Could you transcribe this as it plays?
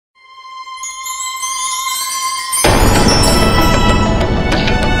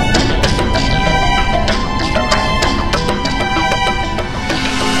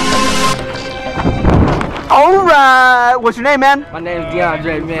what's your name, man? My name's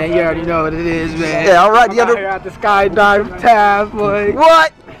DeAndre, man. You already know what it is, man. Yeah, all right, I'm out here at the Skydive Taft, boy.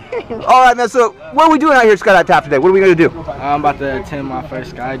 What? All right, man. So, what are we doing out here at Skydive Taft today? What are we going to do? I'm about to attend my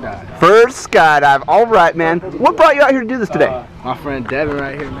first skydive. First skydive. All right, man. What brought you out here to do this today? My friend Devin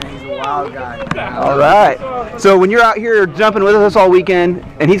right here, man. He's a wild guy, man. All right. So, when you're out here jumping with us all weekend,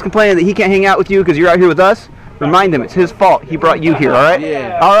 and he's complaining that he can't hang out with you because you're out here with us, remind him it's his fault. He brought you here, all right?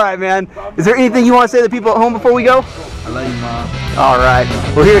 Yeah. All right, man. Is there anything you want to say to the people at home before we go? I love you, Mom. All right.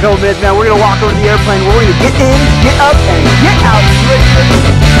 We're here in a couple minutes, man. We're going to walk over to the airplane. We're going to get in, get up, and get out.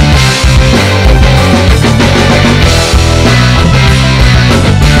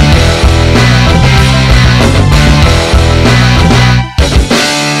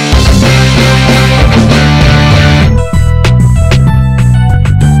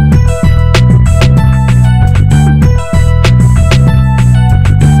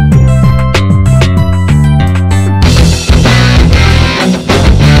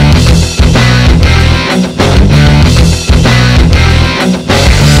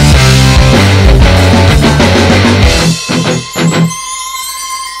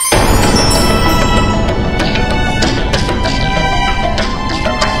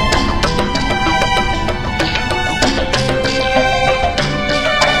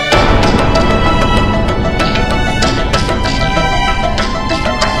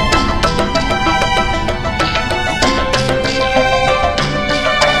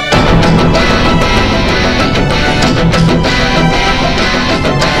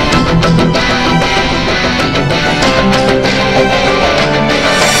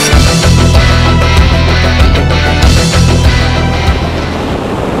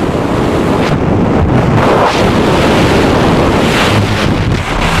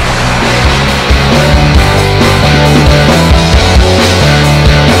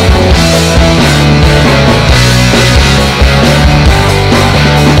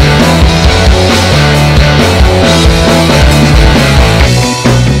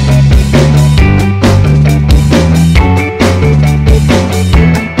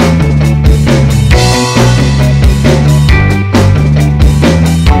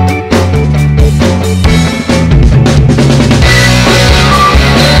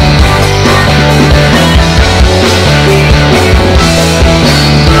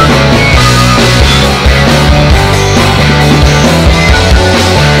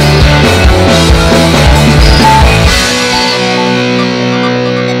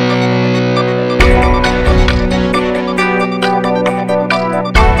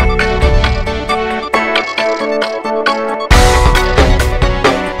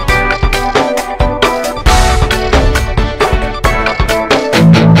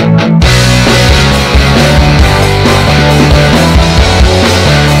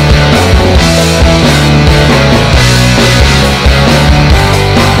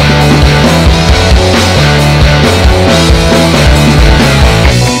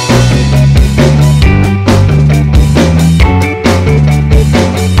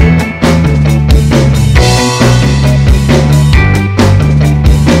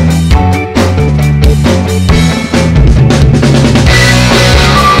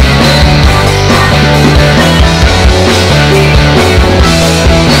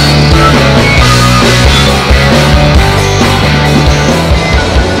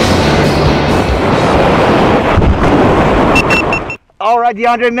 All right,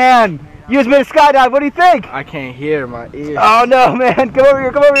 DeAndre, man. You just made a skydive. What do you think? I can't hear my ears. Oh, no, man. Come over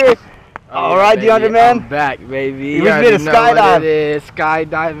here. Come over here. All right, baby, DeAndre, man. I'm back, baby. You just made a skydive. What it is.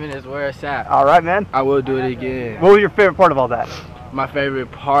 Skydiving is where it's at. All right, man. I will do it again. What was your favorite part of all that? My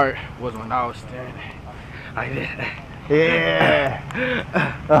favorite part was when I was standing like that.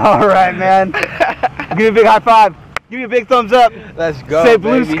 Yeah. All right, man. Give me a big high five. Give me a big thumbs up. Let's go. Say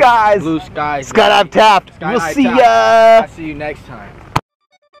blue baby. skies. Blue skies. Skydive Taft. We'll see ya. I'll see you next time.